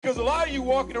Because a lot of you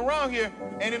walking around here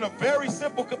and in a very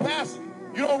simple capacity.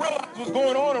 You don't realize what's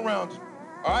going on around you,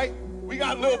 all right? We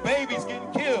got little babies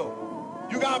getting killed.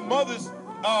 You got mothers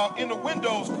in the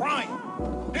windows crying.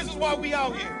 This is why we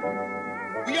out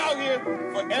here. We out here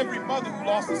for every mother who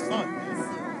lost a son.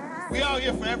 We out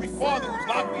here for every father who's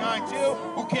locked behind jail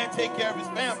who can't take care of his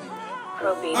family.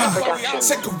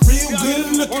 Take a real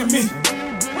good look at me.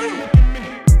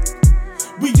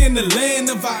 We in the land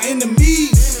of our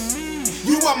enemies.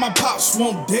 You are my pops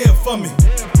won't dare for me.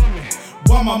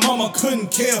 Why my mama couldn't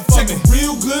care for me. Take a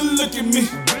real good look at me.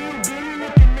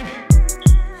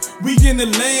 We in the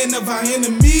land of our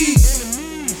enemies.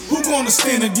 Who gonna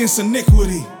stand against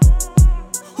iniquity?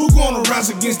 Who gonna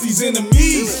rise against these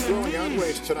enemies? There was growing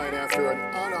outrage tonight after an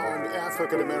unarmed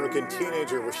African-American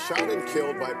teenager was shot and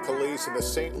killed by police in the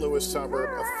St. Louis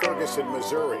suburb of Ferguson,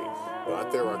 Missouri.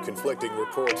 But there are conflicting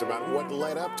reports about what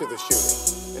led up to the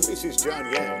shooting. NBC's John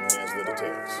Yang has the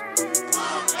details.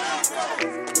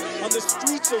 On the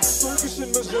streets of Ferguson,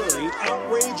 Missouri,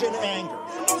 outrage and anger.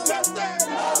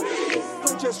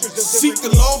 Protesters seek the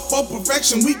law for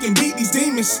perfection, we can beat these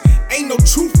demons. Ain't no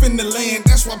truth in the land,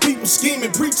 that's why people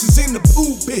scheming. Preachers in the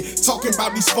pulpit, talking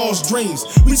about these false dreams.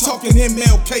 We talking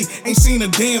MLK, ain't seen a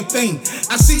damn thing.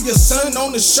 I see your son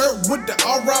on the shirt with the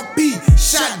RIP.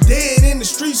 Shot dead in the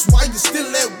streets while you still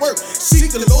at work.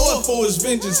 Seek the Lord for his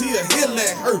vengeance, he'll heal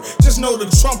that hurt. Just know the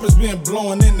trumpet's been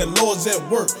blowing and the Lord's at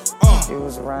work. It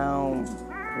was around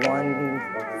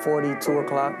 1:40, 2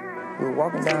 o'clock. We were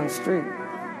walking down the street,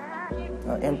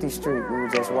 an empty street. We were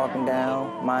just walking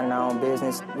down, minding our own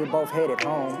business. We both headed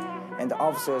home, and the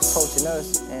officer is approaching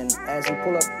us, and as he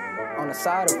pulled up on the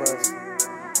side of us,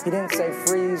 he didn't say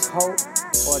freeze, halt,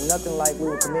 or nothing like we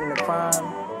were committing a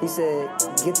crime. He said,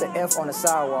 get the F on the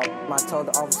sidewalk. I told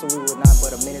the officer we were not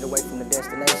but a minute away from the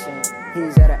destination.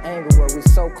 He's at an angle where we're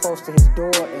so close to his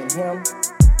door and him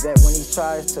that when he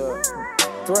tries to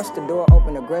thrust the door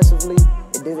open aggressively,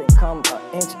 it didn't come an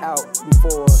inch out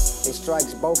before it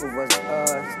strikes both of us.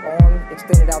 His arm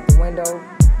extended out the window,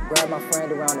 grabbed my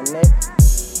friend around the neck.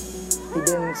 He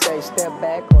didn't say step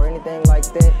back or anything like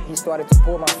that. He started to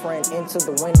pull my friend into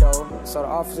the window. So the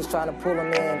officer's trying to pull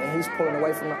him in and he's pulling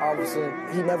away from the officer.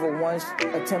 He never once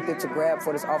attempted to grab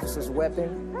for this officer's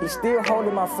weapon. He's still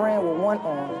holding my friend with one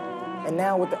arm. And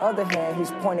now with the other hand,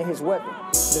 he's pointing his weapon.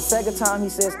 The second time he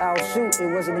says, I'll shoot,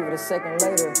 it wasn't even a second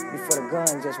later before the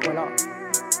gun just went off.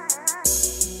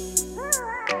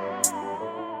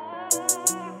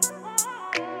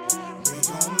 We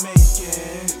gon' make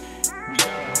it. We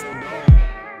gotta hold on.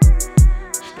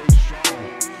 Stay strong.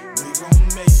 We gon'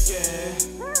 make it.